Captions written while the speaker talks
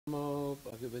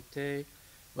Bhagavate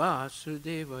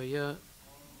Vasudevaya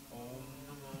Om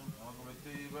Namo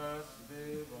Bhagavate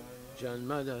Vasudevaya.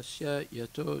 Janmadasya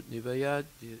Yato Nivayad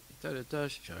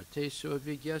Itaratas Charteso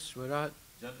Vigyaswarat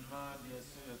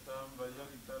Janmadyasya yatam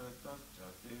vayagitaratas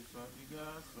chate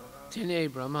swavigasvara. Tene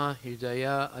Brahma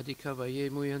Hridaya Adikavaye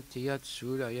Muyantiyat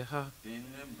Surayaha Tene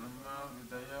Brahma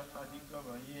Hridaya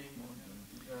Adikavaye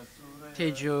Mojantiya Suraya.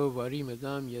 Tejo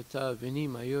Varimadam Yata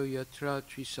Vinimayo Yatra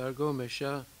Trisargo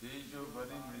Mesha Tejo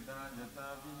Varimrida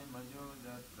Yata Vinimayo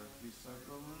Yatra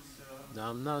Trisargomursa.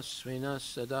 Namna Svena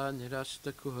Sada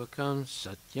Nirasta Kuhakam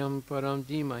Satyam Param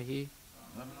Dimahi.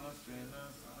 Namna Svena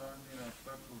Sada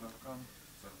Nirasta Kuhakam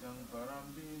Satyam Param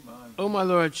Dimahi. O my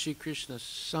Lord Shri Krishna,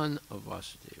 son of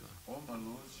Vasudeva, O my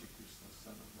Lord Shri Krishna,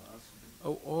 son of Vasudeva,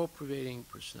 O all-pervading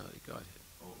personality Godhead,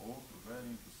 O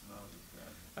all-pervading personality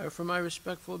Godhead, I offer my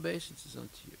respectful obeisances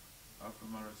unto you. I offer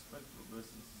my respectful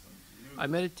obeisances unto you. I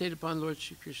meditate upon Lord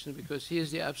Shri Krishna because he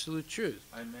is the absolute truth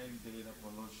I meditate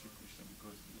upon Lord Shri Krishna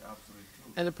because he is the absolute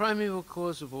truth and the primeval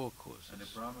cause of all causes, and the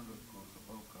primary cause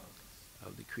of all causes,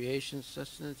 of the creation,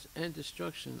 sustenance, and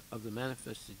destruction of the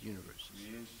manifested universes.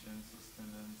 creation,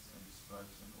 sustenance, and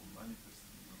destruction of manifested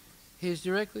universe. He is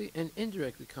directly and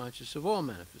indirectly conscious of all He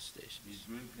manifestations, is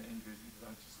directly and indirectly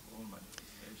conscious of all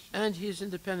manifestations. and he is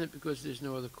independent because there is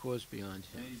no other cause beyond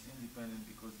And him. he is independent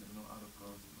because there are no other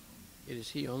cause beyond him. It is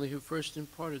he only who first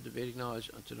imparted the Vedic knowledge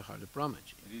unto the heart of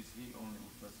Brahmaji, It is he only who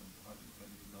first imparted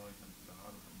Vedic knowledge unto the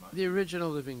heart of the mind. the original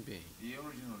living being. The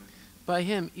original living. By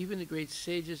him, even the great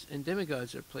sages and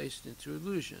demigods are placed into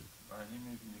illusion, By him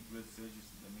even the great sages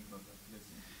and demigods are placed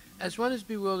into illusion. as one is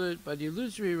bewildered by the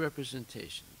illusory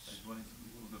representations As one is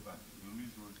bewildered by the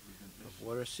illusory of representation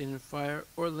water seen in fire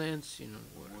or land seen on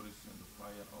of water. water seen on the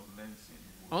fire or land seen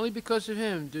in water. Only because of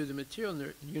him do the material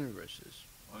universes,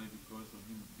 Only because of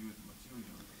him do the material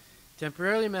universe,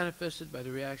 temporarily manifested by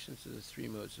the reactions of the three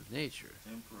modes of nature,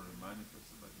 temporarily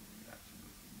manifested by the reaction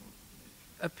of the modes of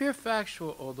nature, appear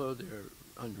factual although they are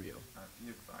unreal.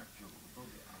 appear factual, although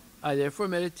they are unreal. I therefore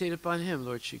meditate upon him,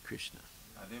 Lord Shri Krishna,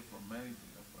 I therefore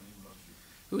meditate upon him, Lord Shri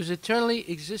Krishna, who is eternally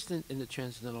existent in the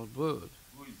transcendental abode,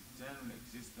 who is eternally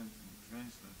existent in the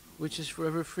transcendental which is world,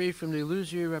 forever free from the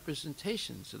illusory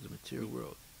representations of the material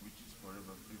world. which is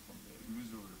forever free from the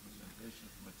illusory representation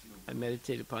of material I world.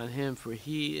 meditate upon him, for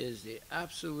he is the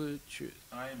absolute truth.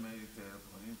 I meditate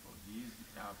upon him, for he is the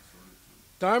absolute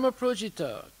truth. Dharma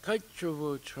projita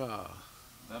kaitravotra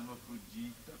Dharma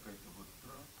Pujita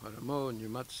Kaitaputra, paramo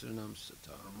nirmatsaranam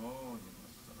sata Paramo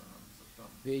Nimasaranam Satam,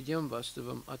 vedyam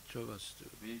vastavam atra vastu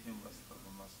Vedam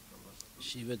Vastavam Asta Vastu,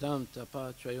 shivadam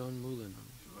tapa trayon mulanam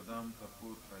Shivadam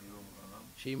Tapu Trayom Ranam,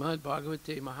 Srimad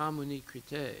Bhagavate Mahamuni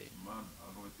Krite Srimad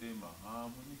Bhagavate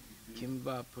Mahamuni Kite,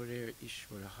 Kimva Purer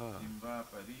Ishvaraha Kimva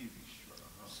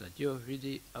Parivishvaraha, Sadyo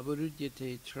Hridi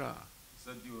Avarudyate Tra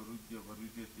Sadyo Rudya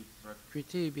Varudyati Prak,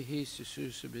 Krite Bihi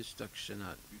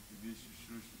Sususabhistakshanat,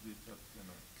 Vitishushrushvi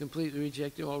Chatyana, completely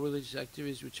rejecting all religious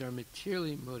activities which are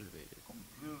materially motivated.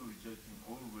 completely rejecting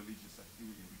all religious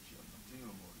activity which are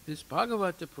material motivated. This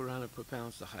Bhagavata Purana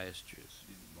propounds the highest truth,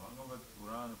 This Bhagavad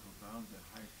Purana propounds the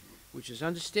high truth, which is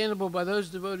understandable by those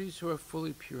devotees who are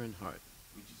fully pure in heart.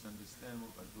 which is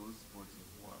understandable by those persons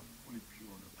who are fully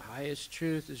pure in The heart. highest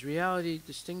truth is reality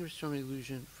distinguished from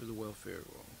illusion for the welfare of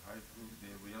all. High truth,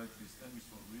 the reality distinguished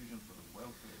from illusion for the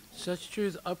welfare of all. Such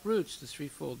truth uproots the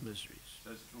threefold miseries.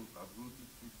 Such truth uprooted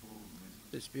threefold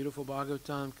misery. This beautiful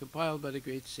Bhagavatam, compiled by the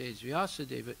great sage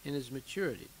Vyasadeva in his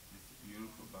maturity, This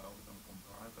beautiful Bhagavatam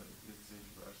compiled by the great sage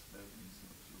Vyasadeva in his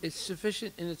maturity is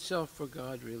sufficient in itself for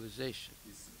God realization.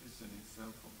 is sufficient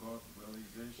itself for God's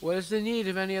realization. What is the need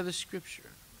of any other scripture?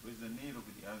 What is the need of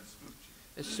the other scripture?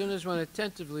 As soon as one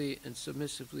attentively and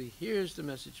submissively hears the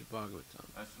message of Bhagavatam,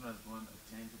 As soon as one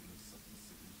attentively and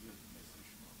submissively hears the message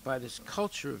of by this Bhagavatam,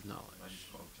 culture of by this knowledge,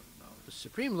 culture of knowledge, the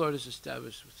Supreme Lord is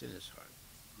established within his heart.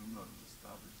 Supreme Lord is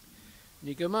established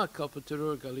in Nigama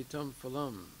kalpatarur galitam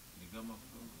phalam, Nigama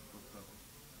Prabhupada,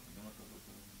 Nigama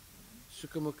Prabhupada,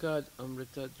 sukhamukad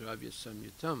amrita dravya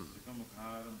samyutam,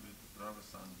 Sukamukharam Britadrava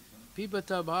Sangitam,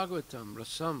 pibata Bhagavatam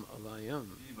rasam alayam,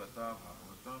 Pibata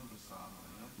Bhagavatam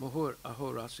Prasamayam, muhur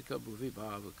ahorasika bhuvi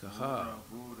bhavakaha. Mura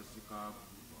Hura Sika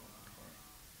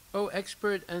O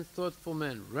expert and thoughtful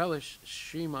men, relish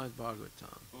Srimad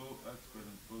Bhagavatam, O expert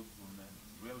and fruitful men,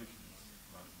 relish this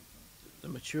Bhagavatam, the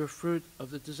mature fruit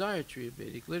of the desire tree of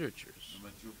Vedic literatures. the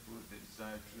mature fruit, the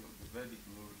desired tree of the Vedic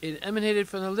Lord. It emanated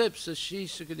from the lips of Sri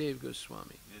Sukadeva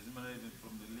Goswami. It is emanated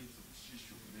from the lips of the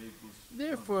Shishu Goswami.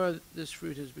 Therefore, this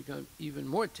fruit has become even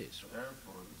more tasteful,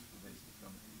 Therefore, this food has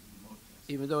become even more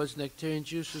tasty. even though its nectarian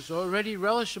juice is already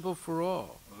relishable for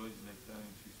all. Although its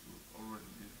nectarian juice was already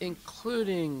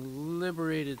including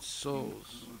liberated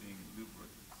souls. including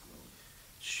liberated souls.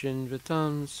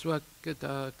 Shinvatam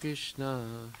Swakata Krishna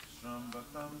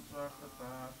Shrambatam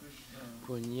Swakata Krishna,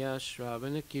 Punya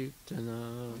Shravana Kirtana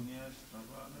Punya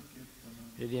Shravana Kirtana,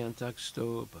 Hridyantaksto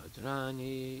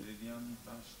Bhadrani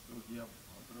Hridyantastuhya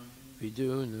Bhadrani,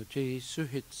 Vidunuti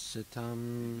Suhitsatam.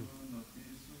 Vidunati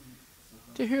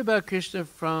Suhitsata. To hear about Krishna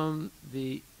from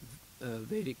the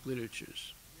Vedic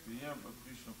literatures, To hear about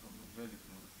Krishna from the Vedic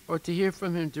literature, or to hear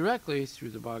from him directly through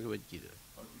the Bhagavad Gita,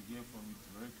 or to hear from it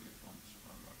directly from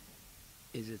Srimad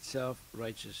Bhagavatam, is itself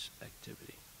righteous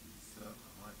activity. is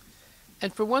righteous activity.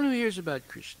 And for one who hears about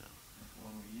Krishna, And for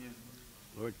one who hears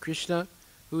about Lord Krishna,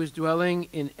 who is dwelling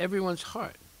in everyone's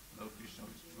heart, Lord Krishna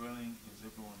is dwelling in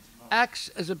everyone's heart, acts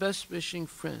as a best-wishing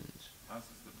friend, as is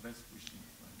the best wishing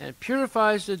friend, and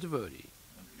purifies the devotee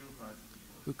and purifies the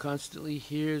devotee, who constantly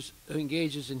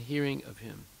engages in hearing of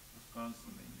him. who's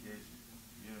constantly engaged in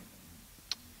hearing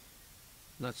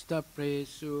from him.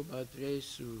 Nastapresu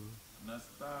bhadresu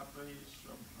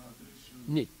Nastapreshram Hadrishu,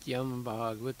 nityam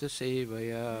bhagavata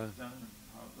sevaya Nityam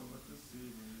Bhagavata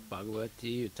Sevaya,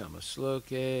 bhagavati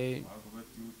utamasloke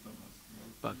Bhagavati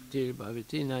Uttamasloke, bhaktir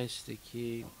bhavati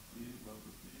naistiki. Bhakti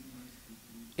Bhagavati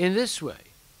Nastiti. In this way,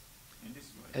 In this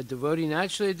way, a devotee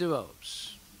naturally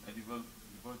develops a devotee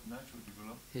naturally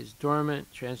develops his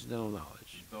dormant transcendental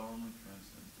knowledge. dormant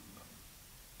transcendental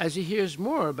knowledge. As he hears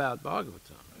more about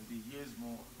Bhagavatam, As he hears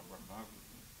more about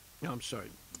Bhagavatam, no, I'm sorry,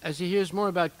 as he hears more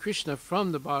about Krishna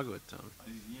from the Bhagavatam as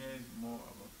he hears more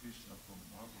about Krishna from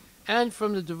Bhagavatam, and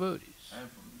from the devotees, and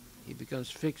from the he becomes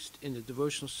fixed in the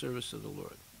devotional service of the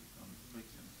Lord. becomes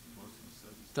fixed in devotional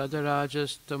service.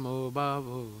 Tadarajastamo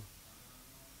bhavo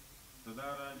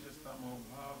Tadarajastamo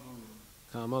bhavo,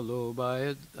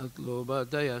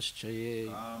 kamalobhadayaschaye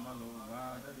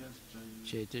Kamalovadayaschayi,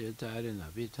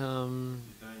 chaitayatarinabhitam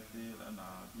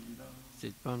Chitaitelanabhidam,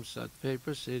 sitvam sattve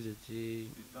prasidati.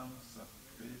 Vitam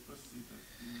Sattve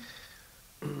Prasidati.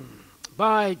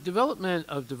 By development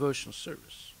of devotional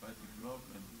service, By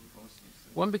development of devotional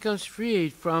service, one becomes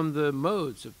freed from the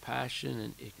modes of passion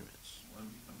and ignorance, one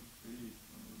becomes freed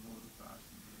from the mode of passion,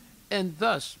 and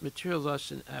thus material lust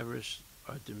and avarice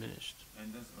are diminished.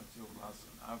 and thus material lust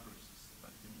and avarice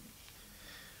are diminished.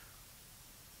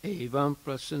 Evam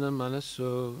prasana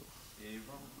manaso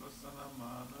Evam prasana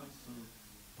manasu,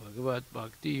 bhagavat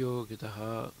bhakti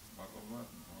yogitaha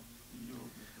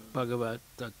Bhagavat Bhakti Yogita, bhagavat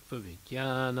tattva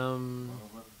vijnanam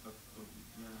Bhagavat Tattva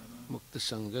Vijnana, mukta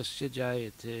sangasya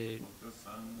jayate. Mukta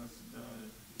Sangasya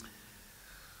Jayate.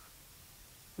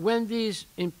 When these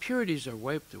impurities are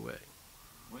wiped away,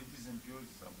 When these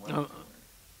impurities are Oh, wiped away,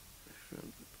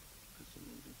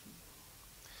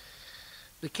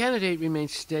 the candidate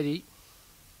remains steady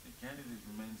the candidate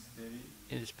remains steady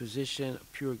in his position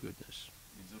of pure goodness,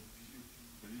 in the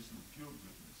position of pure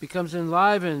goodness, becomes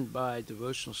enlivened by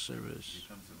devotional service,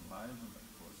 becomes enlivened by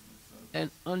devotional service, and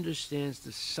understands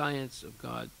the science of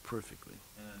God perfectly.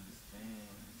 and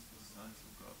understands the science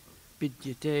of God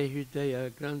perfectly. Vidyate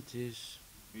hridaya grantis,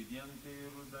 Vidyante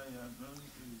Hridaya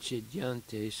Granti,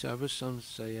 chidyante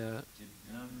sarvasamsaya,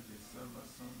 Chidyante Sarva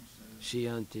Samsaya,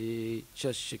 shiyanti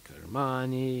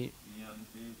chashikarmani,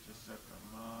 Yante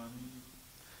Chasakamani,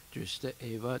 drista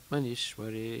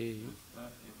evatmanishware. Justa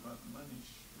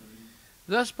Evatmanishvari.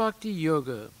 Thus bhakti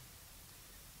yoga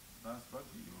That's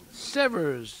Bhakti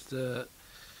Yoga.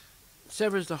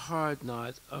 severs the hard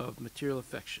knot of material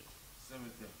affection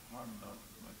Severs the hard knot of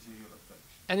material affection,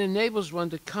 and enables one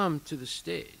to come to the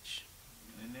stage,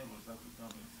 and enables that to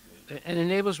come in stage, and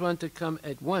enables one to come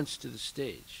at once to the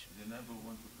stage and enable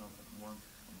one to come at once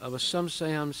on of the a stage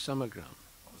samsayam samagram,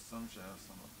 of Samshaya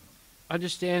Samagram,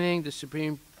 understanding the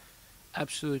supreme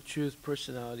absolute truth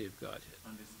personality of Godhead.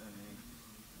 understanding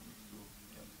the true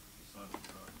Son of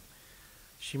God.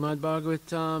 Srimad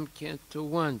Bhagavatam, Canto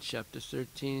 1, Chapter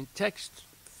 13, Text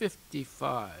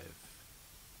 55.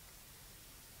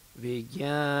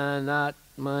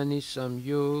 Vijnanatmani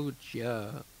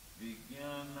samyojya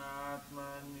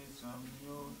Vijnanatmani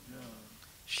samyojya,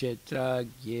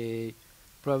 kshetragye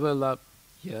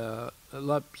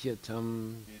pravalapyatam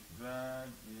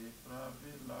Vidragye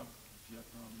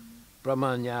pravilapyatam,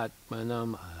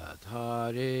 pramanyatmanam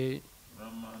adhare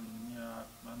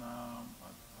Brahmanyatmanam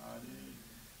adhare,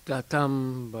 gatam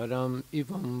varam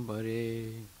ivam bare.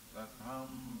 Gatham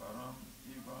Baram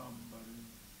Ivambari.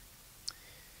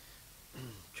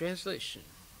 Translation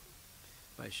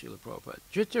by Srila Prabhupada.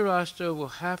 Dhritarashtra will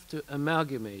have to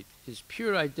amalgamate his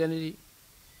pure identity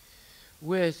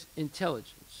with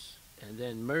intelligence and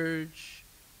then merge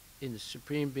in the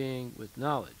Supreme Being with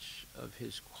knowledge of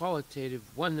his qualitative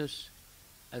oneness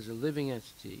as a living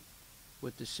entity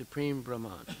with the Supreme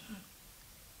Brahman.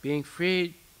 Being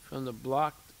freed from the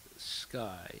blocked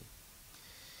sky,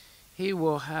 he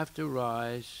will have to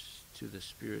rise to the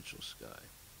spiritual sky.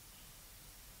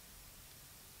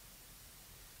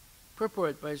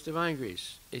 Purport by His Divine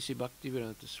Grace, A.C.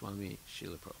 Bhaktivedanta Swami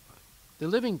Srila Prabhupada. The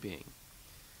living being,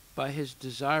 by his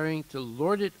desiring to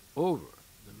lord it over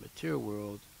the material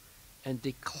world and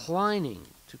declining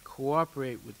to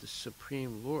cooperate with the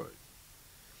Supreme Lord,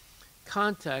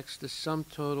 contacts the sum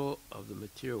total of the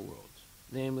material world,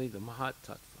 namely the Mahat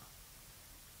Tattva.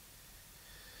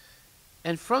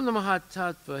 And from the Mahat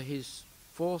Tattva, his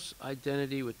false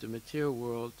identity with the material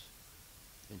world,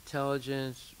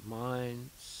 intelligence, mind,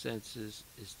 senses,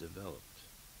 is developed.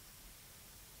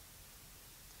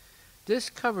 This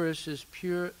covers his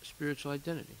pure spiritual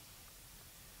identity.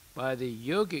 By the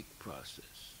yogic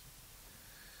process,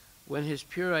 when his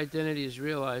pure identity is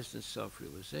realized in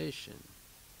self-realization,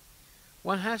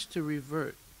 one has to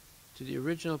revert to the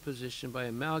original position by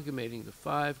amalgamating the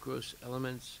 5 gross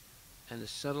elements and the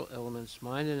subtle elements,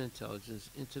 mind and intelligence,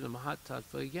 into the Mahat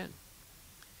Tattva again,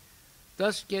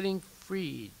 thus getting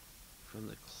freed from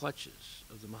the clutches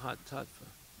of the Mahat Tattva.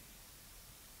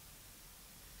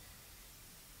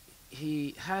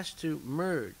 He has to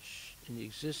merge in the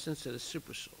existence of the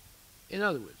Supersoul. In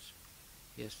other words,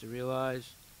 he has to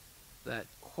realize that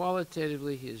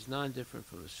qualitatively he is non-different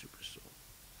from the Supersoul.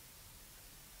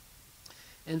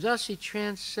 And thus he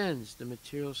transcends the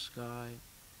material sky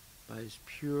by his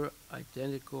pure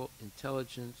identical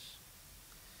intelligence,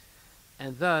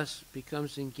 and thus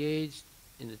becomes engaged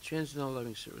in the transcendental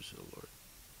loving service of the Lord.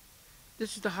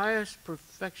 This is the highest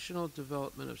perfectional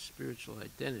development of spiritual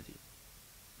identity,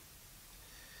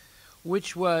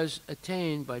 which was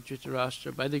attained by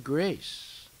Dhritarashtra by the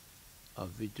grace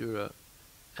of Vidura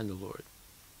and the Lord.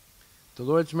 The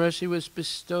Lord's mercy was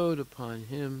bestowed upon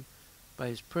him by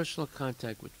his personal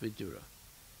contact with Vidura.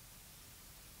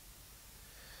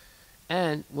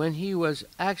 And when he was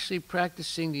actually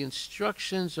practicing the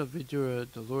instructions of Vidura,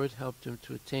 the Lord helped him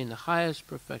to attain the highest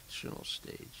perfectional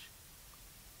stage.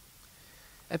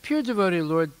 A pure devotee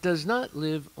Lord does not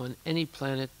live on any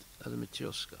planet of the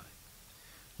material sky,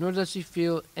 nor does he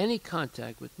feel any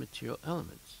contact with material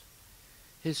elements.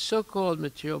 His so-called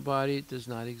material body does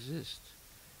not exist,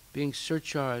 being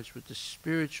surcharged with the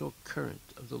spiritual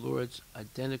current of the Lord's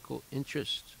identical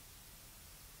interest.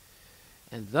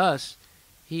 And thus,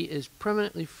 he is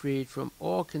permanently freed from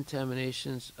all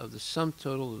contaminations of the sum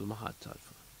total of the Mahat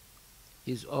Tattva.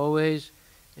 He is always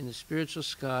in the spiritual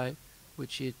sky,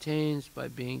 which he attains by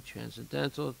being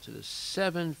transcendental to the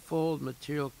 7-fold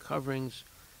material coverings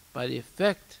by the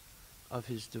effect of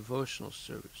his devotional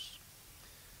service.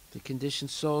 The conditioned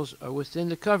souls are within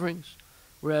the coverings,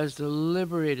 whereas the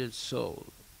liberated soul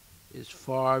is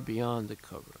far beyond the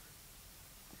cover.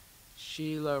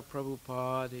 Srila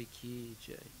Prabhupada Ki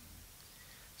Jai.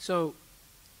 So,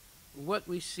 what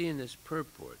we see in this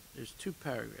purport, there's 2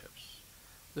 paragraphs.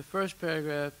 The first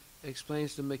paragraph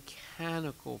explains the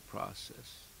mechanical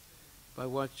process by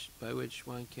which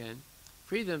one can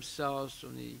free themselves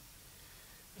from the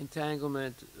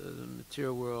entanglement of the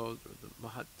material world, or the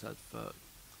Mahat Tattva,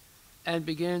 and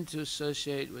begin to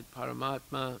associate with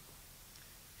Paramatma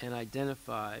and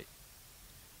identify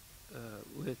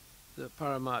with the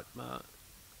Paramatma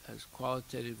as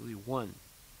qualitatively one,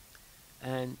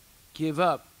 and give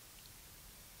up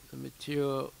the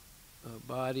material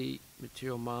body,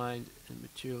 material mind, and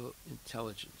material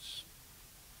intelligence,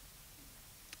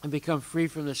 and become free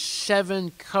from the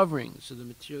 7 coverings of the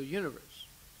material universe: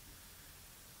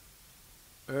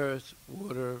 earth,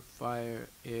 water, fire,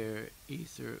 air,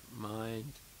 ether,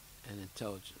 mind, and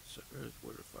intelligence. So earth,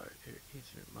 water, fire, air,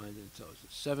 ether, mind, and intelligence.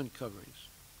 7 coverings.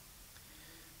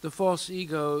 The false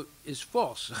ego is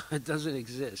false. It doesn't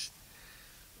exist.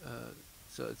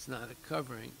 So it's not a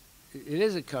covering. It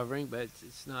is a covering, but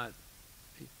it's not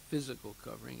a physical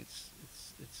covering.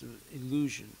 It's an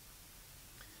illusion.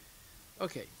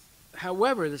 Okay.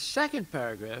 However, the second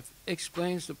paragraph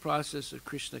explains the process of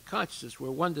Krishna consciousness,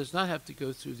 where one does not have to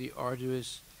go through the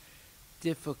arduous,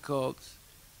 difficult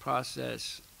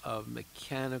process of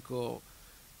mechanical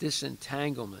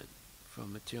disentanglement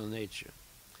from material nature.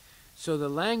 So the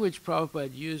language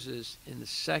Prabhupada uses in the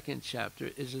second chapter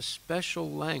is a special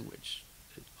language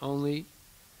that only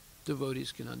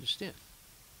devotees can understand.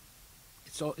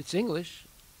 It's English,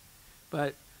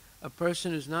 but a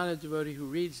person who's not a devotee who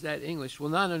reads that English will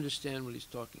not understand what he's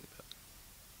talking about.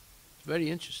 It's very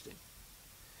interesting.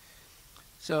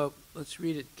 So let's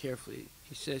read it carefully.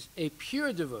 He says, a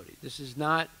pure devotee. This is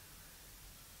not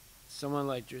someone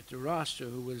like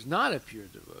Dhritarashtra, who was not a pure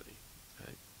devotee,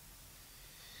 right?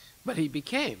 But he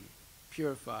became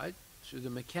purified through the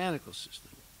mechanical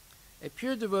system. A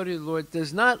pure devotee of the Lord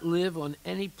does not live on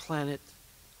any planet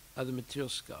of the material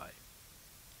sky,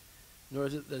 nor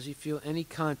does he feel any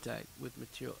contact with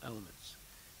material elements.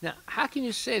 Now, how can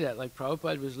you say that? Like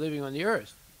Prabhupada was living on the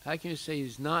earth. How can you say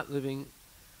he's not living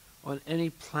on any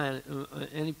planet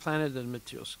of the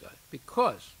material sky?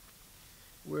 Because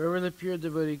wherever the pure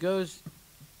devotee goes,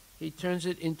 he turns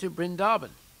it into Vrindavan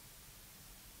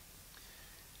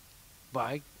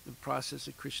by the process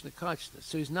of Krishna consciousness.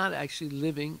 So he's not actually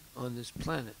living on this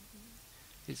planet.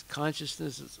 His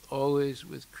consciousness is always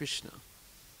with Krishna.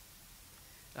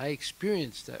 I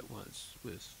experienced that once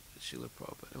with Srila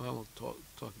Prabhupada. I won't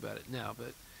talk about it now,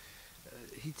 but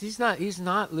he's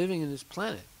not living in this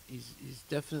planet. He's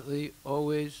definitely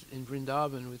always in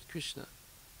Vrindavan with Krishna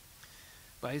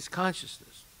by his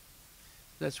consciousness.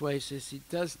 That's why he says he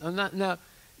does. Now,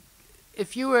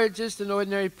 if you were just an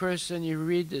ordinary person, you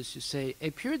read this, you say, a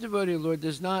pure devotee of the Lord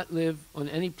does not live on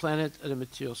any planet of the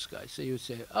material sky. So you would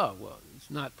say, oh, well, it's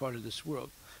not part of this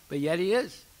world. But yet he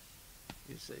is,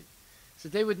 you see. So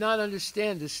they would not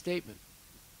understand this statement.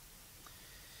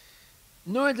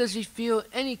 Nor does he feel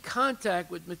any contact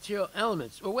with material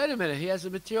elements. Well, wait a minute, he has a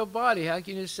material body. How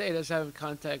can you say he doesn't have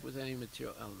contact with any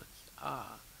material elements?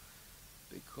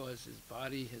 Because his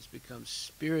body has become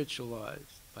spiritualized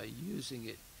by using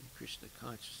it in Krishna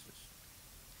consciousness.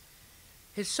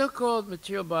 His so-called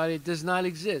material body does not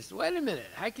exist. Wait a minute,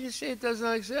 how can you say it does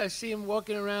not exist? I see him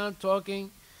walking around talking,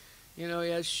 he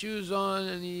has shoes on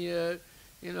and he,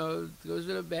 goes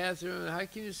to the bathroom. How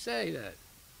can you say that?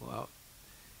 Well,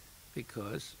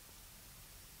 because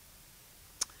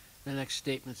the next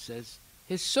statement says,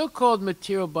 his so-called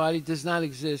material body does not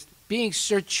exist, being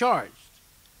surcharged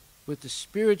with the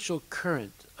spiritual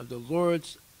current of the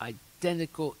Lord's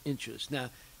identical interest. Now,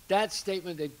 that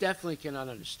statement they definitely cannot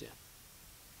understand.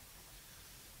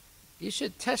 You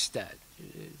should test that.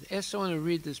 Ask someone to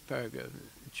read this paragraph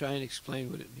and try and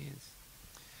explain what it means.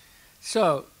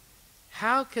 So,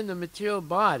 how can the material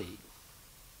body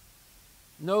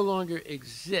no longer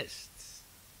exist,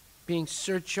 being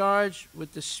surcharged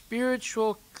with the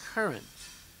spiritual current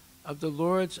of the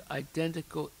Lord's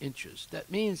identical interest? That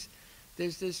means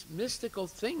there's this mystical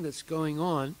thing that's going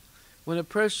on when a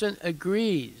person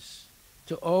agrees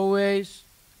to always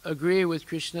agree with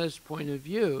Krishna's point of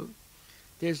view.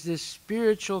 There's this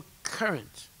spiritual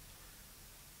current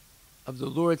of the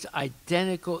Lord's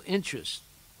identical interest,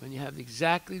 when you have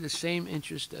exactly the same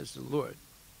interest as the Lord.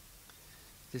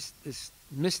 This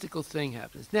mystical thing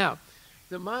happens. Now,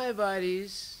 the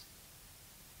Mayavadis,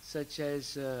 such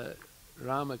as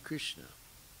Ramakrishna,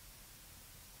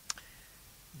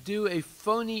 do a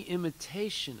phony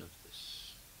imitation of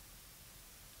this.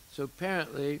 So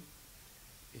apparently,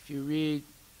 if you read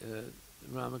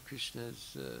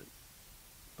Ramakrishna's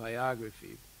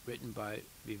biography written by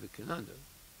Vivekananda,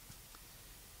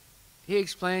 he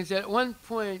explains that at one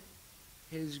point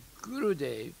his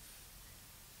Gurudev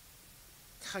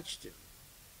touched him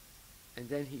and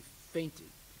then he fainted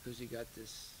because he got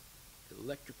this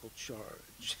electrical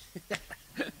charge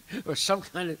or some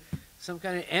kind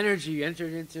of energy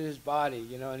entered into his body,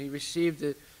 and he received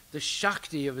the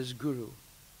Shakti of his Guru,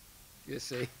 you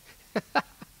see.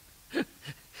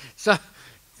 So,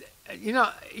 you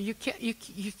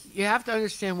have to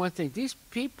understand one thing. These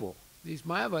people, these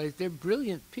Mayavadis, they're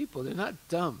brilliant people. They're not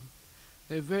dumb.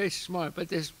 They're very smart, but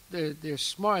their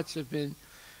smarts have been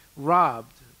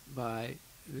robbed by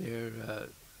their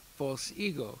false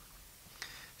ego.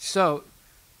 So,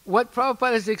 what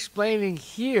Prabhupada is explaining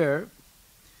here,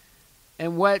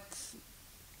 and what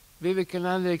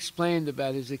Vivekananda explained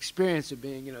about his experience of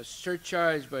being,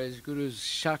 surcharged by his Guru's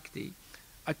Shakti,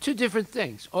 are two different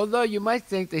things. Although you might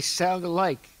think they sound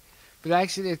alike, but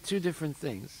actually they're two different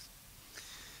things.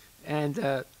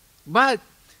 And but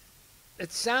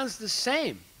it sounds the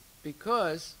same,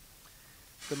 because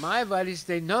the Mayavadis,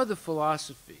 they know the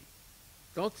philosophy.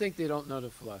 Don't think they don't know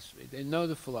the philosophy. They know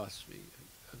the philosophy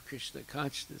of Krishna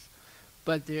consciousness,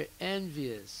 but they're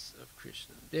envious of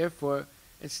Krishna. Therefore,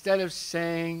 instead of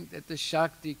saying that the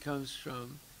Shakti comes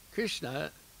from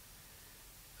Krishna,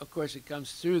 of course it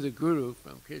comes through the Guru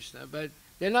from Krishna, but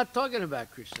they're not talking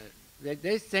about Krishna.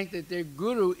 They think that their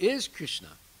Guru is Krishna.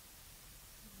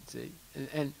 See?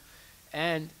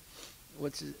 And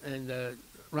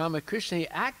Ramakrishna, he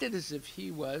acted as if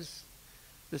he was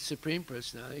the Supreme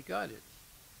Personality of Godhead.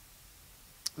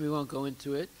 We won't go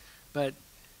into it, but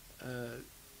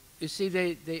you see,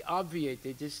 they obviate.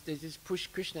 They just push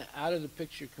Krishna out of the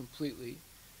picture completely,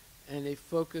 and they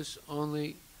focus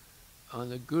only on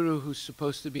the Guru, who's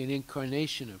supposed to be an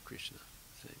incarnation of Krishna.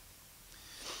 See?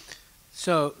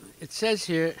 So it says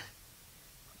here,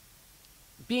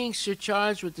 being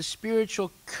surcharged with the spiritual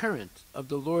current of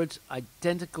the Lord's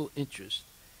identical interest,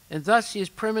 and thus he is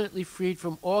permanently freed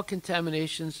from all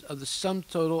contaminations of the sum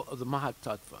total of the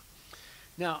Mahatattva.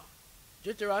 Now,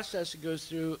 Dhritarashtra goes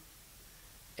through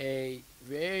a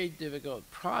very difficult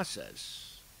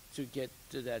process to get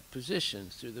to that position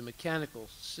through the mechanical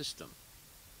system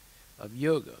of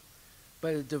yoga.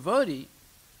 But a devotee,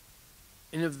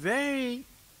 in a very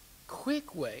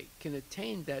quick way, can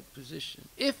attain that position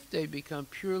if they become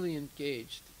purely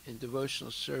engaged in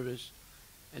devotional service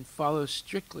and follow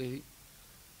strictly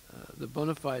the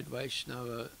bona fide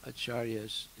Vaishnava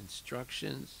Acharya's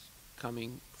instructions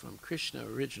coming from Krishna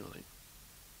originally.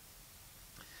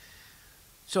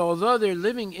 So although they're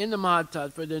living in the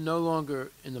Mahatattva, they're no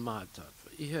longer in the Mahatattva.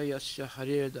 Iha yasya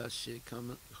harirasya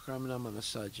kramana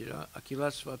manasajira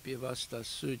akilasvapi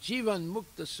avastasu jivan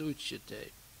mukta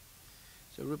suchyate.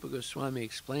 So Rupa Goswami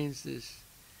explains this.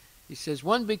 He says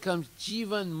one becomes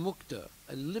jivan mukta,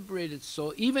 a liberated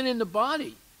soul, even in the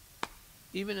body.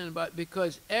 Even in the body,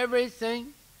 because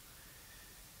everything,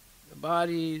 the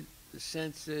body, the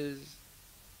senses,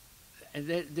 and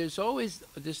there's always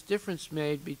this difference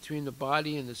made between the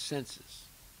body and the senses.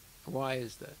 Why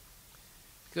is that?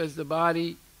 Because the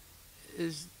body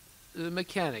is the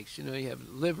mechanics. You know, you have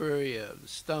liver, you have the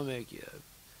stomach, you have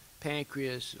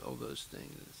pancreas, all those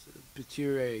things, the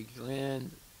pituitary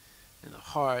gland, and the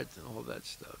heart, and all that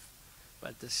stuff.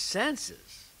 But the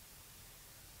senses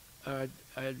are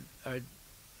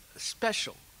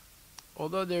special.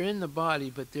 Although they're in the body,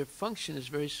 but their function is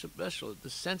very special. The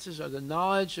senses are the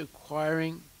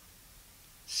knowledge-acquiring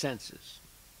senses.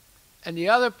 And the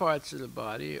other parts of the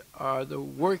body are the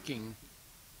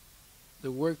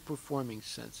work-performing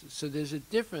senses. So there's a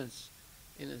difference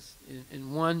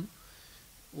in one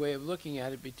way of looking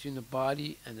at it between the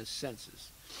body and the senses.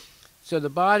 So the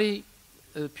body,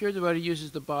 the pure devotee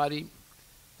uses the body,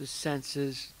 the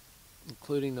senses,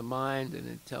 including the mind and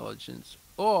intelligence,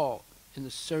 all in the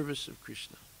service of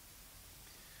Krishna.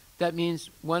 That means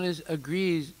one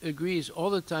agrees all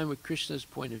the time with Krishna's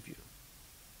point of view.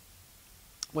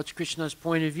 What's Krishna's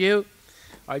point of view?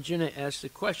 Arjuna asked the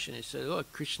question. He said,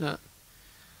 look, Krishna,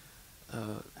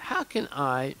 how can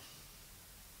I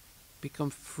become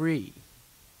free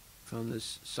from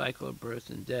this cycle of birth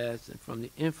and death and from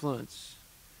the influence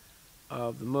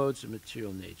of the modes of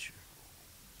material nature?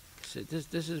 He said,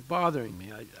 this is bothering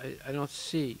me. I don't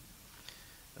see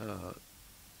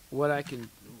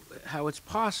how it's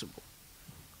possible.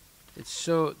 It's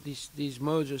so, these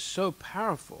modes are so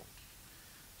powerful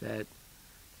that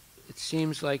it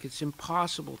seems like it's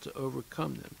impossible to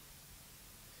overcome them.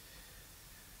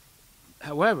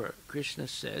 However, Krishna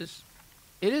says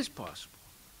it is possible.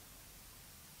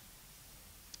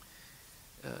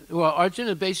 Well,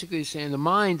 Arjuna basically is saying the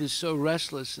mind is so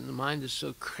restless and the mind is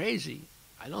so crazy,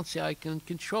 I don't see how I can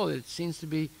control it. It seems to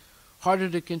be harder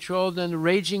to control than a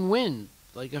raging wind,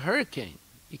 like a hurricane.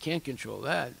 You can't control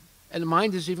that. And the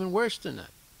mind is even worse than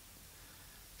that.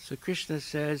 So Krishna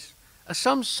says,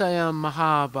 Asamsayam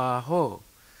mahabaho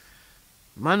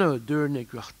mano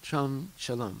durnigracham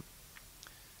chalam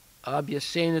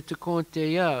abhyasena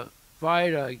tukonteya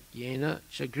vairagyena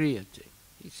chagriyate.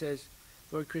 He says,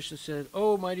 Lord Krishna said,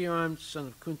 O mighty armed son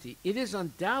of Kunti, it is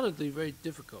undoubtedly very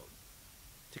difficult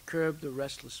to curb the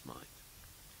restless mind.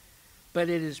 But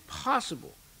it is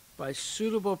possible by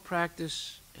suitable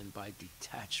practice and by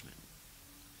detachment.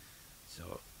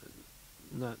 So,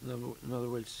 in other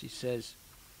words, he says,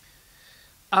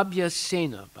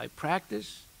 Abhyasena, by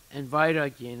practice, and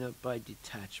Vairagyena, by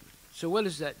detachment. So what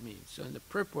does that mean? So in the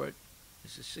purport,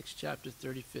 this is 6th chapter,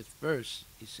 35th verse,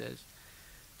 he says,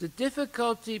 the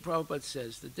difficulty, Prabhupada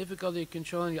says, the difficulty of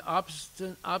controlling the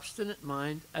obstinate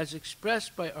mind, as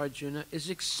expressed by Arjuna, is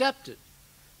accepted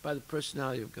by the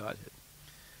personality of Godhead.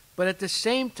 But at the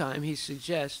same time, he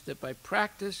suggests that by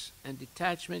practice and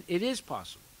detachment, it is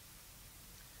possible.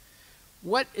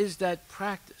 What is that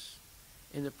practice?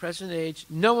 In the present age,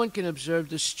 no one can observe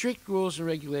the strict rules and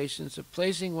regulations of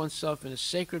placing oneself in a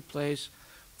sacred place,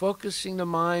 focusing the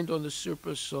mind on the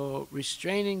super soul,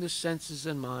 restraining the senses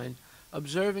and mind,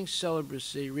 observing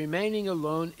celibacy, remaining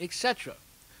alone, etc.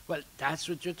 Well, that's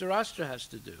what Dhritarashtra has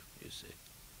to do, you see.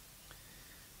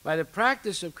 By the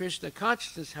practice of Krishna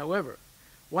consciousness, however,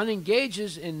 one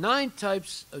engages in 9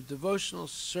 types of devotional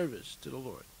service to the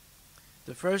Lord.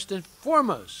 The first and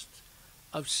foremost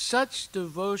of such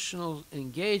devotional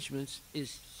engagements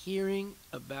is hearing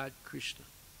about Krishna.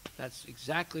 That's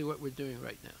exactly what we're doing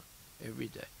right now, every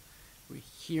day. We're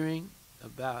hearing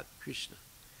about Krishna.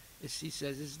 He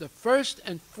says this is the first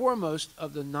and foremost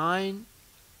of the 9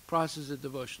 processes of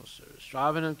devotional service.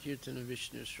 Shravanam, Kirtanam,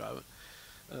 Vishnu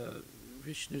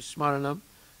Smaranam,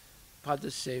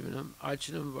 padasevanam,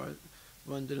 archanam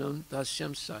vandanam,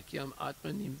 dasyam sakyam,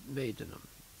 atmanivedanam.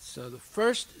 So the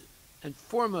first and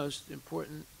foremost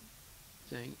important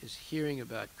thing is hearing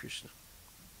about Krishna.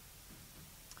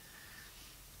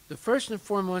 The first and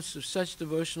foremost of such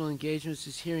devotional engagements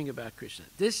is hearing about Krishna.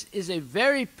 This is a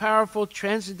very powerful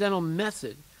transcendental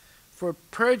method for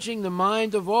purging the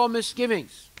mind of all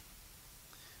misgivings.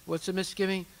 What's a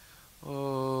misgiving?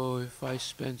 Oh, if I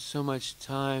spend so much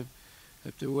time, I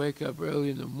have to wake up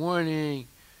early in the morning,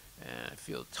 and I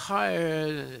feel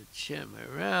tired, and I chant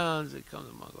my rounds, I come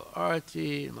to Mangal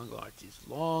Arati, and Mangal Arati is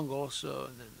long also,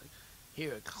 and then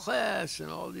hear a class, and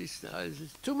all these things.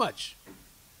 It's too much.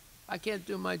 I can't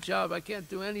do my job, I can't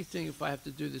do anything if I have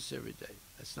to do this every day.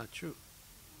 That's not true.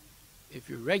 If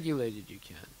you're regulated, you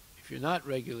can. If you're not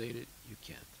regulated, you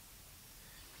can't.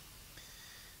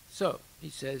 So, he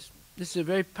says, this is a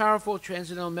very powerful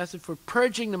transcendental method for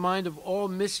purging the mind of all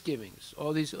misgivings.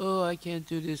 All these, oh, I can't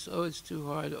do this, oh, it's too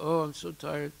hard, oh, I'm so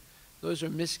tired. Those are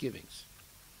misgivings.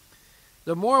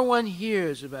 The more one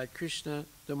hears about Krishna,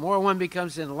 the more one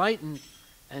becomes enlightened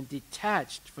and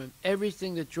detached from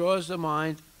everything that draws the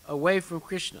mind away from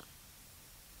Krishna.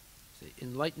 See,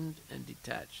 enlightened and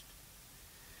detached.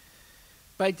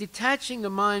 By detaching the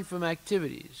mind from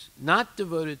activities not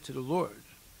devoted to the Lord,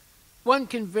 one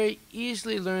can very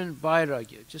easily learn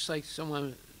vairagya, just like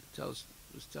someone was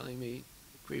telling me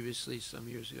previously some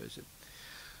years ago. He said,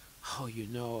 oh, you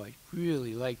know, I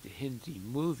really like the Hindi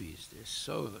movies. They're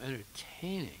so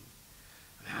entertaining.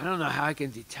 I don't know how I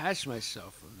can detach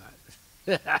myself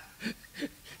from that.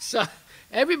 So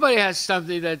everybody has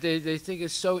something that they think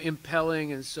is so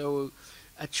impelling and so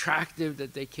attractive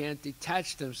that they can't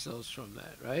detach themselves from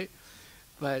that, right?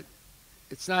 But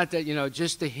it's not that, you know,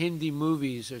 just the Hindi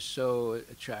movies are so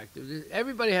attractive.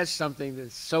 Everybody has something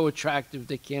that's so attractive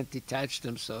they can't detach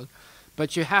themselves.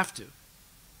 But you have to.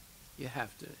 You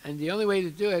have to. And the only way to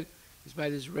do it is by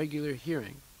this regular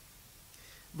hearing.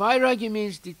 Vairagya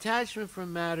means detachment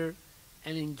from matter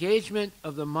and engagement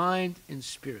of the mind in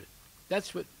spirit.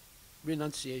 That's what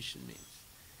renunciation means.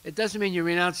 It doesn't mean you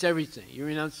renounce everything. You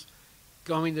renounce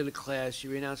going to the class,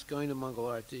 you renounce going to Mangal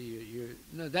Arati.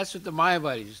 No, that's what the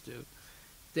Mayavadis do.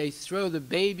 They throw the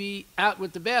baby out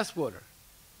with the bathwater,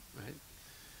 right?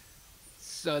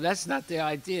 So that's not the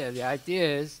idea. The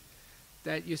idea is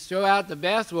that you throw out the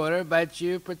bathwater, but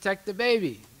you protect the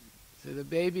baby. So the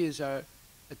baby is our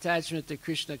attachment to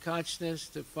Krishna consciousness,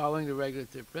 to following the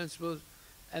regulative principles.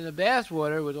 And the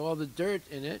bathwater, with all the dirt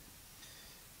in it,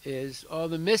 is all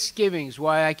the misgivings,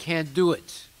 why I can't do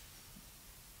it.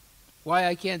 Why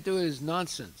I can't do it is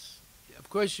nonsense. Of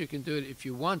course you can do it if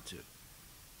you want to.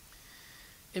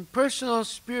 Impersonal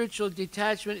spiritual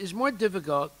detachment is more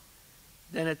difficult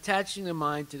than attaching the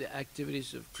mind to the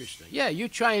activities of Krishna. Yeah, you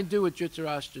try and do what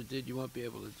Dhritarashtra did, you won't be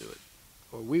able to do it.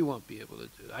 Or we won't be able to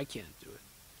do it. I can't do it.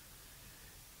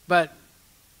 But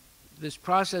this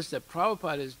process that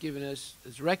Prabhupada has given us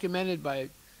is recommended by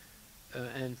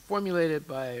and formulated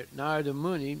by Narada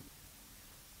Muni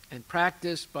and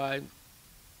practiced by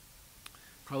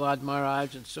Prahlad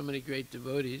Maharaj and so many great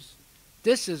devotees.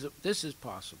 This is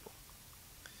possible.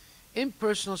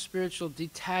 Impersonal spiritual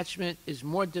detachment is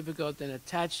more difficult than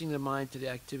attaching the mind to the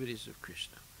activities of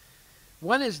Krishna.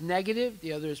 One is negative,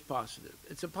 the other is positive.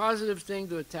 It's a positive thing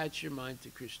to attach your mind to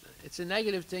Krishna. It's a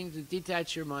negative thing to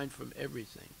detach your mind from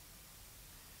everything.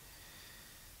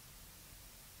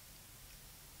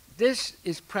 This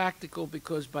is practical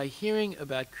because by hearing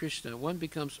about Krishna, one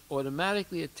becomes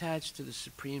automatically attached to the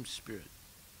Supreme Spirit.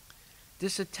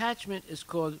 This attachment is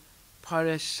called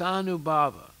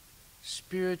parasanubhava,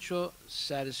 spiritual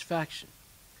satisfaction.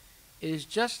 It is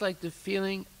just like the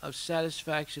feeling of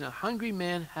satisfaction a hungry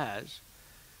man has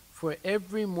for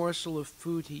every morsel of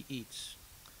food he eats.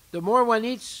 The more one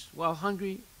eats while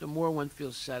hungry, the more one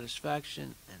feels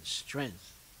satisfaction and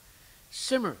strength.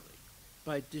 Similarly,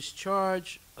 by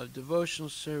discharge of devotional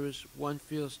service, one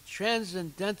feels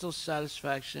transcendental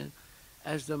satisfaction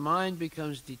as the mind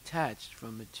becomes detached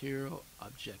from material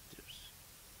objectives.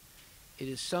 It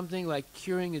is something like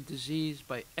curing a disease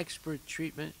by expert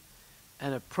treatment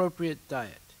and appropriate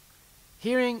diet.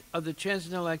 Hearing of the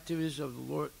transcendental activities of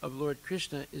Lord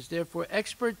Krishna is therefore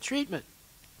expert treatment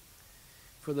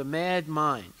for the mad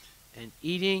mind, and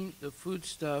eating the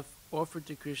foodstuff offered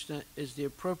to Krishna is the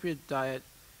appropriate diet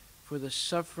for the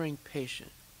suffering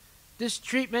patient. This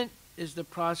treatment is the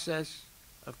process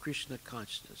of Krishna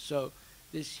consciousness. So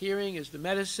this hearing is the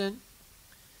medicine,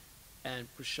 and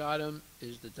prasadam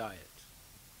is the diet.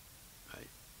 Right?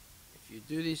 If you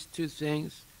do these two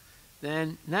things,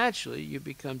 then naturally you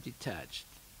become detached.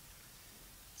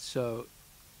 So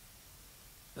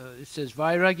it says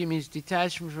vairagya means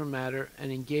detachment from matter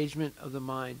and engagement of the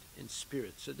mind in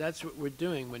spirit. So that's what we're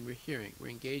doing when we're hearing. We're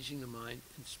engaging the mind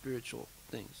in spiritual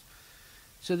things.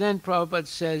 So then Prabhupada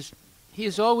says, he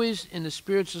is always in the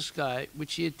spiritual sky,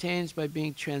 which he attains by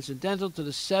being transcendental to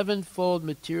the sevenfold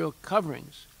material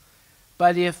coverings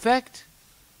by the effect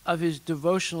of his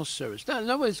devotional service. Now,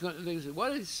 nobody's going to say,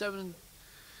 what are these seven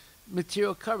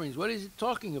material coverings? What is it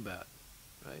talking about?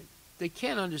 Right? They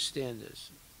can't understand this.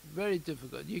 Very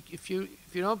difficult. If you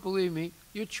don't believe me,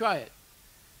 you try it.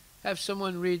 Have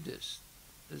someone read this.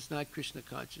 It's not Krishna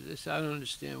consciousness. I don't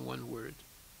understand one word.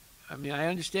 I mean, I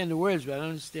understand the words, but I don't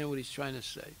understand what he's trying to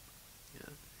say.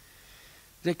 Yeah.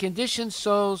 The conditioned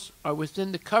souls are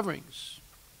within the coverings,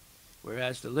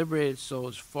 whereas the liberated soul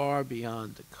is far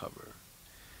beyond the cover.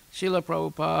 Srila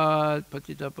Prabhupada,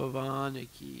 Patita Pavan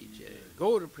Ki Jai.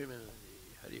 Go to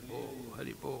Premanandi. Haribo,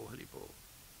 Haribo, Haribo.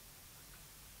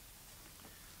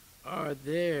 Are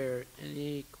there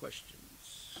any questions?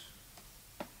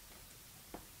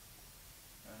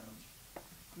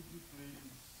 Could you please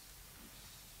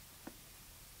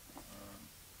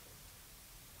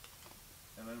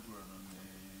elaborate on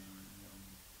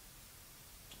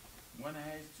one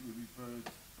has to refer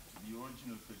to the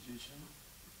original position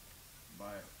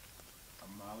by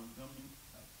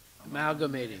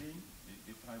Amalgamating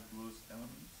the five gross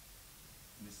elements,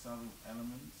 the subtle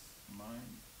elements,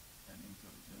 mind and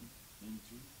intelligence,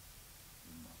 into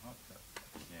the Mahatattva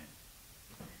again.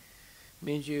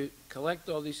 means you collect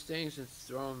all these things and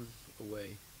throw them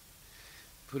away,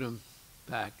 put them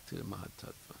back to the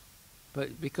Mahatattva.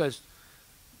 But because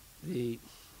the,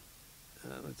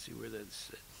 let's see where that's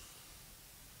it.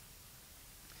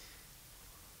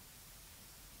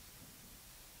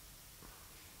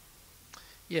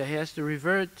 Yeah, he has to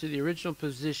revert to the original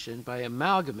position by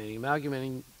amalgamating.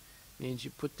 Amalgamating means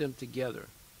you put them together.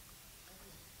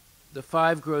 The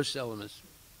five gross elements,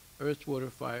 earth, water,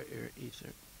 fire, air, ether,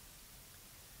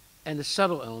 and the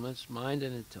subtle elements, mind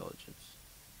and intelligence,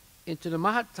 into the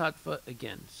Mahatattva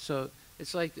again. So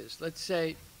it's like this. Let's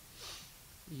say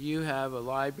you have a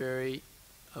library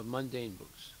of mundane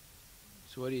books.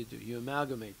 So what do? You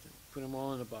amalgamate them, put them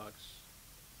all in a box,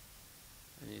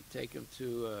 and you take them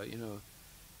to,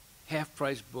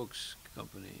 half-price books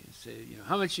company and say,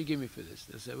 how much you give me for this?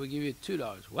 They say, we'll give you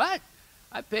 $2. What?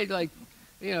 I paid like,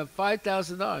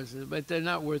 $5,000, but they're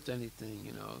not worth anything,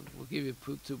 We'll give you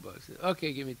 $2.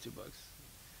 Okay, give me $2.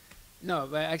 No,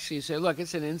 but actually you say, look,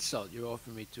 it's an insult. You're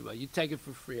offering me $2. You take it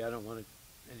for free. I don't want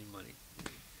any money.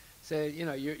 Say,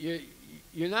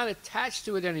 you're not attached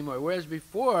to it anymore. Whereas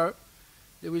before,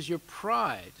 there was your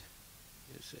pride.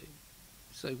 You see,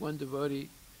 it's like one devotee.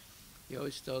 He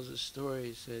always tells a story.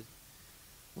 He said,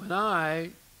 when I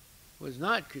was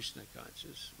not Krishna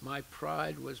conscious, my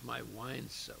pride was my wine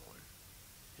cellar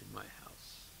in my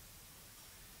house.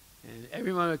 And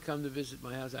everyone would come to visit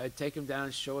my house. I'd take him down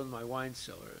and show him my wine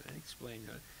cellar and explain,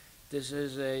 this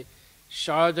is a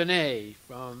Chardonnay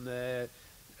from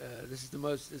this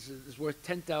is worth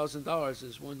 $10,000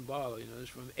 this one bottle, it's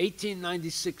from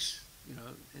 1896,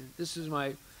 and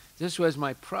this was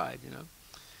my pride,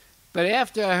 But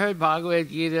after I heard Bhagavad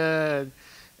Gita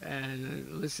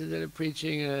and listened to the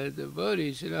preaching of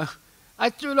devotees, I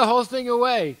threw the whole thing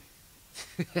away.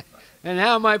 And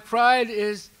now my pride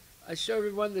is, I show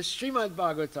everyone the Srimad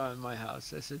Bhagvatam in my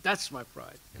house. I said, that's my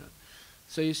pride.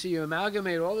 So you see, you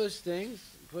amalgamate all those things,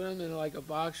 put them in like a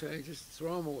box, and you just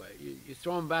throw them away. You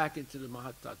throw them back into the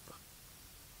Mahatattva.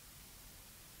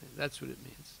 And that's what it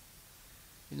means.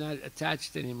 You're not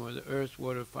attached anymore to earth,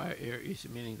 water, fire, air, ether,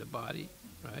 meaning the body,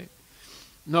 right?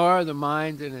 Nor the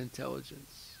mind and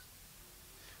intelligence.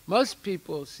 Most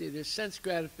people see their sense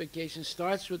gratification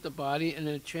starts with the body and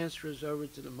then it transfers over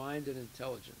to the mind and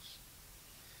intelligence.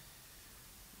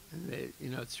 And they,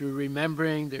 through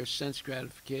remembering their sense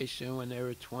gratification when they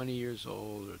were 20 years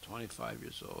old or 25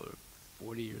 years old or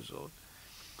 40 years old.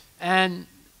 And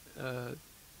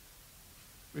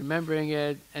remembering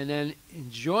it and then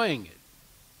enjoying it,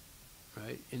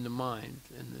 right, in the mind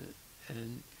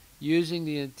and using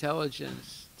the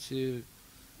intelligence to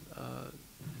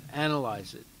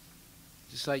analyze it.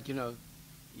 Just like, you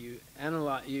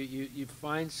analyze, you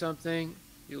find something,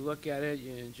 you look at it,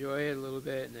 you enjoy it a little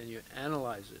bit, and then you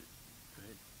analyze it,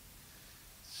 right?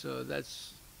 So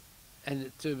that's,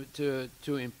 and to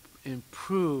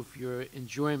improve your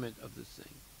enjoyment of the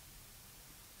thing.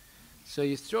 So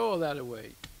you throw all that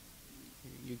away.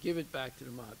 You give it back to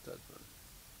the Mahatattva.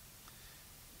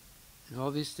 And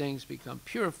all these things become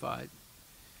purified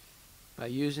by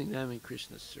using them in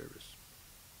Krishna's service.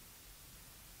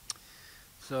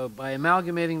 So by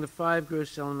amalgamating the five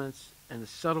gross elements and the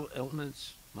subtle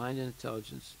elements mind and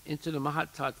intelligence, into the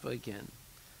Mahatattva again,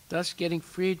 thus getting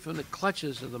freed from the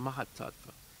clutches of the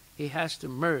Mahatattva. He has to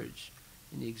merge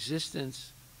in the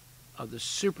existence of the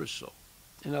Supersoul.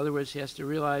 In other words, he has to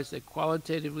realize that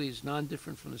qualitatively he is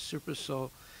non-different from the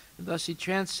Supersoul, and thus he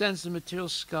transcends the material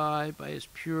sky by his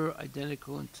pure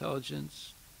identical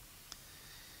intelligence,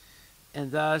 and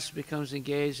thus becomes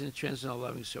engaged in transcendental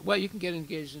loving service. Well, you can get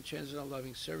engaged in transcendental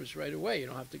loving service right away. You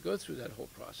don't have to go through that whole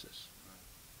process.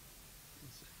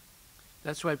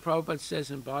 That's why Prabhupada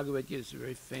says in Bhagavad Gita, it's a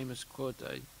very famous quote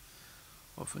I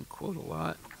often quote a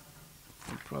lot,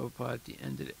 from Prabhupada at the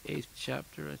end of the 8th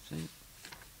chapter, I think.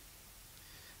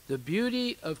 The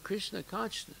beauty of Krishna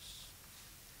consciousness,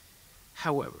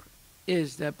 however,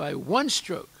 is that by one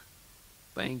stroke,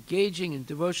 by engaging in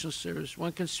devotional service,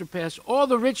 one can surpass all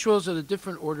the rituals of the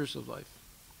different orders of life.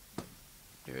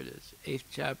 Here it is, 8th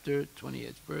chapter,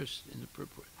 28th verse in the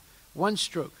purport. One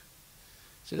stroke.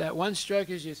 So that one stroke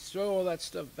is you throw all that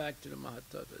stuff back to the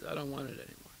Mahatattva. I don't want it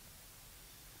anymore.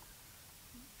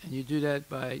 And you do that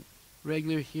by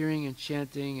regular hearing and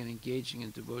chanting and engaging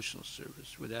in devotional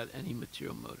service without any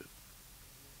material motive.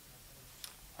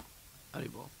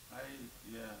 Haribol.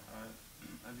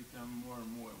 I become more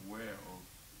and more aware of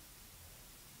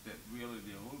that really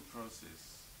the whole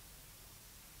process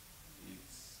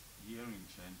is hearing,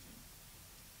 chanting.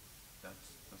 That's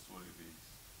what it is.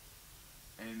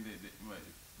 And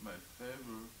my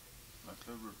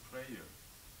favorite prayer,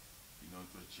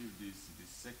 to achieve this, the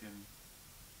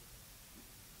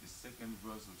second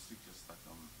verse of Sikha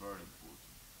Stakam is very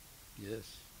important. Yes.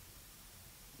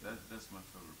 That's my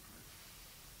favorite prayer.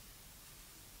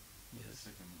 Yes. The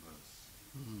second verse.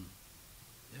 Mm-hmm.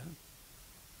 Yeah.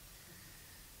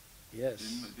 Yes.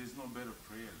 There's no better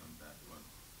prayer than that one.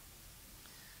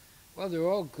 Well, they're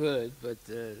all good, but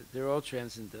they're all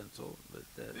transcendental. But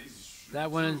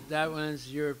that one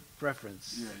is your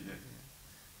preference.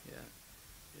 Yeah.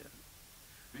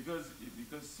 Because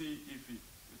see, if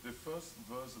the first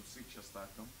verse of Sikha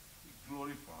Stakam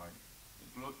glorified,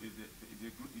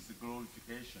 it's a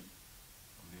glorification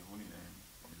of the holy name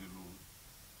of the Lord,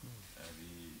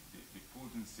 the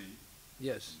potency.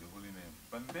 Yes. The holy name.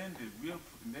 But then the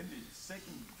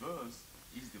second verse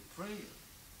is the prayer.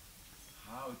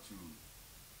 How to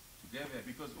get there.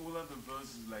 Because all other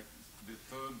verses, like the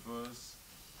third verse,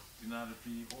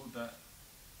 Dinarati, all that,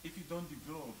 if you don't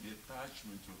develop the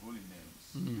attachment to holy names,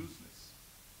 it's useless.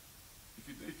 If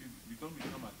you don't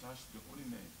become attached to the holy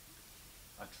name,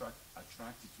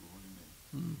 attracted to holy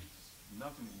name,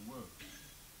 nothing will work.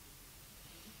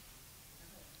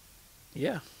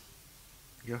 Yeah.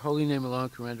 Your holy name alone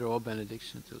can render all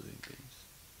benediction to living beings.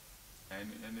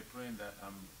 And they're praying that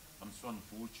I'm so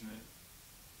unfortunate.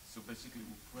 So basically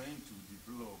we're praying to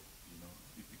develop,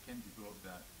 if you can develop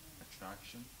that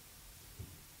attraction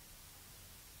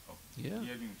of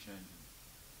hearing, chanting.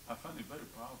 I find it very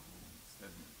powerful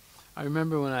statement. I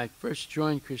remember when I first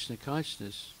joined Krishna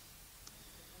consciousness,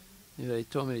 they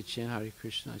told me to chant Hare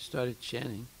Krishna. I started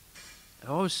chanting, and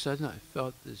all of a sudden I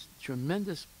felt this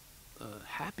tremendous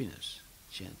happiness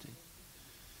chanting,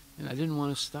 and I didn't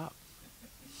want to stop.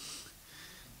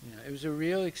 It was a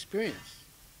real experience.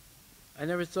 I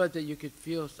never thought that you could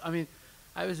feel. I mean,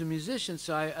 I was a musician,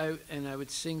 so I would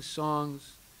sing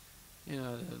songs,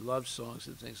 love songs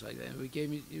and things like that. And it would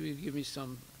give me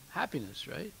some happiness,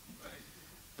 right?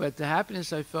 But the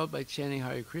happiness I felt by chanting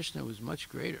Hare Krishna was much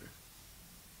greater.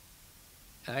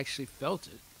 I actually felt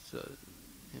it. So,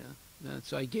 and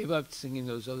so I gave up singing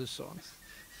those other songs.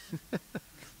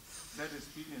 That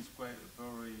experience quite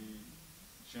very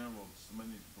general to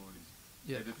many devotees.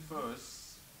 Yeah. At the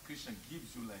first, Krishna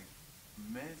gives you like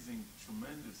amazing,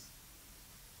 tremendous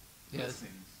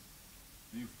blessings.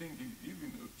 You think,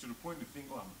 even to the point you think,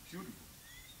 oh, I'm beautiful.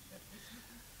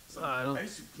 So I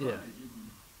used to cry.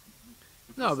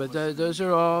 No, but those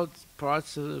are all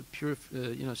parts of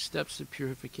the steps of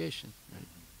purification, right?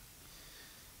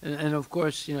 And of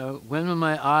course, when will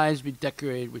my eyes be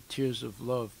decorated with tears of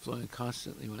love flowing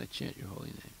constantly when I chant your holy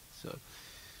name? So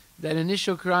that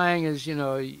initial crying is,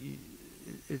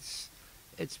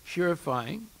 it's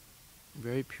purifying,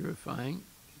 very purifying,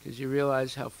 because you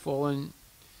realize how fallen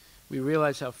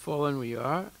we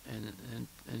are,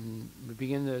 and we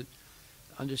begin to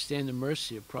understand the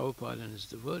mercy of Prabhupada and his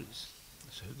devotees.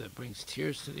 So that brings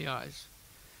tears to the eyes,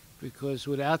 because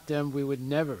without them we would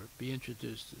never be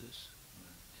introduced to this.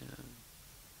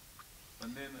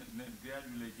 And then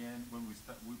gradually again, when we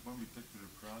take to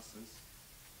the process,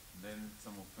 then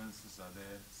some offenses are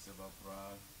there, seva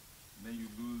pride, then you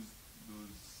lose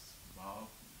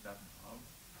that bhav.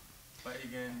 But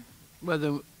again,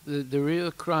 well, the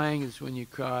real crying is when you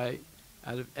cry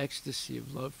out of ecstasy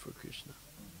of love for Krishna.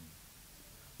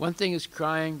 One thing is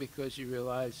crying because you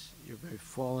realize you're very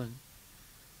fallen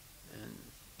and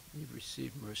you've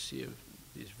received mercy of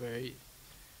these very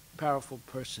powerful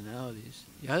personalities.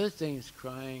 The other thing is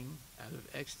crying out of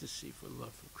ecstasy for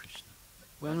love for Krishna.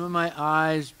 When will my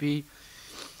eyes be,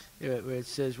 where it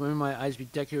says, when will my eyes be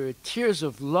decorated with tears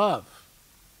of love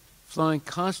flowing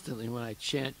constantly when I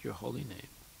chant your holy name?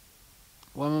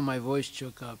 When will my voice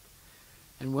choke up?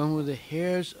 And when will the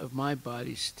hairs of my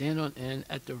body stand on end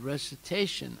at the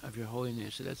recitation of your holy name?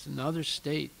 So that's another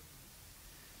state.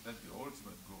 That's the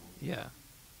ultimate goal. Yeah.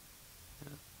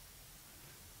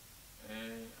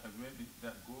 I read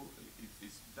that goal.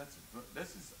 This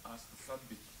is as the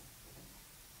subject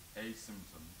A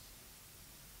symptoms.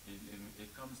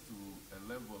 It comes to a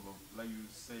level of, like you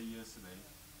say yesterday,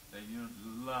 that you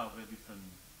love a different.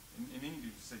 In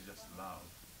English, you say just love.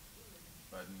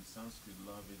 But in Sanskrit,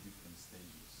 love at different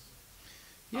stages.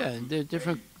 Yeah, and there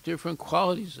are different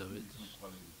qualities of it. Different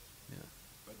qualities. Yeah.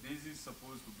 But this is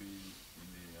supposed to be in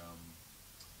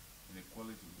the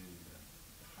quality of the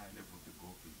high level of the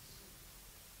gopis.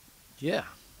 Yeah.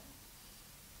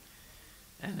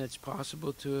 And it's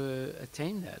possible to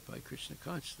attain that by Krishna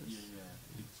consciousness.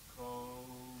 Yeah. It's called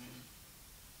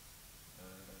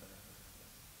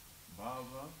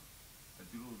Bhava,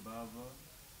 Adhiru Bhava,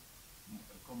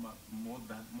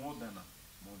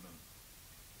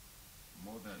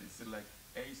 Modana. It's like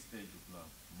a stage of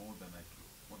love. Modana.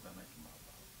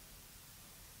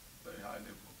 Very high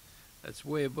level. That's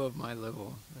way above my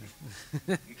level.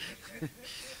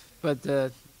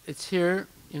 But it's here,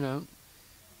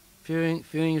 feeling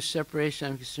your separation.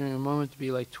 I'm considering a moment to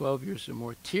be like 12 years or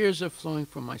more. Tears are flowing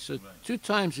from my soul. Right. 2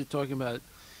 times you're talking about,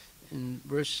 in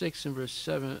verse 6 and verse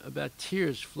 7, about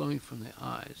tears flowing from the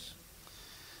eyes.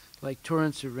 Like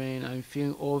torrents of rain, I'm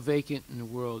feeling all vacant in the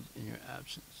world in your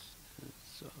absence.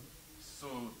 So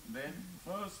then,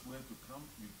 first we have to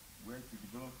we have to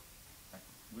develop,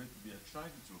 we have to be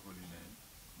attracted to holy name,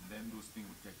 and then those things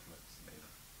will take place later.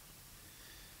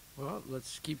 Well,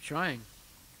 let's keep trying.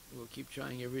 We'll keep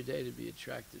trying every day to be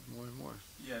attracted more and more.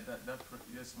 Yeah,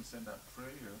 yes, we said that prayer,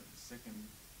 the second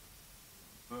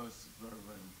verse is very,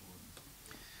 very important.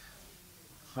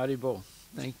 Hari Bol.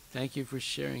 Thank you for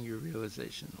sharing your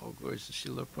realization. All glories to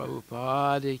Srila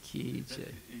Prabhupada ki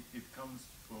jai. It comes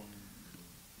from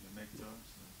your nectar.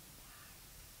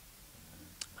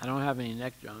 I don't have any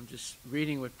nectar. I'm just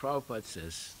reading what Prabhupada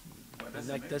says.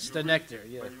 Well, That's the nectar.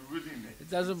 Yeah. But you're reading it. It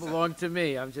doesn't belong to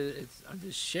me. I'm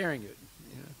just sharing it.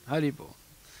 Hari Bol.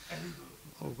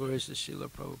 All glories to Srila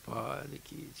Prabhupada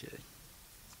ki jai.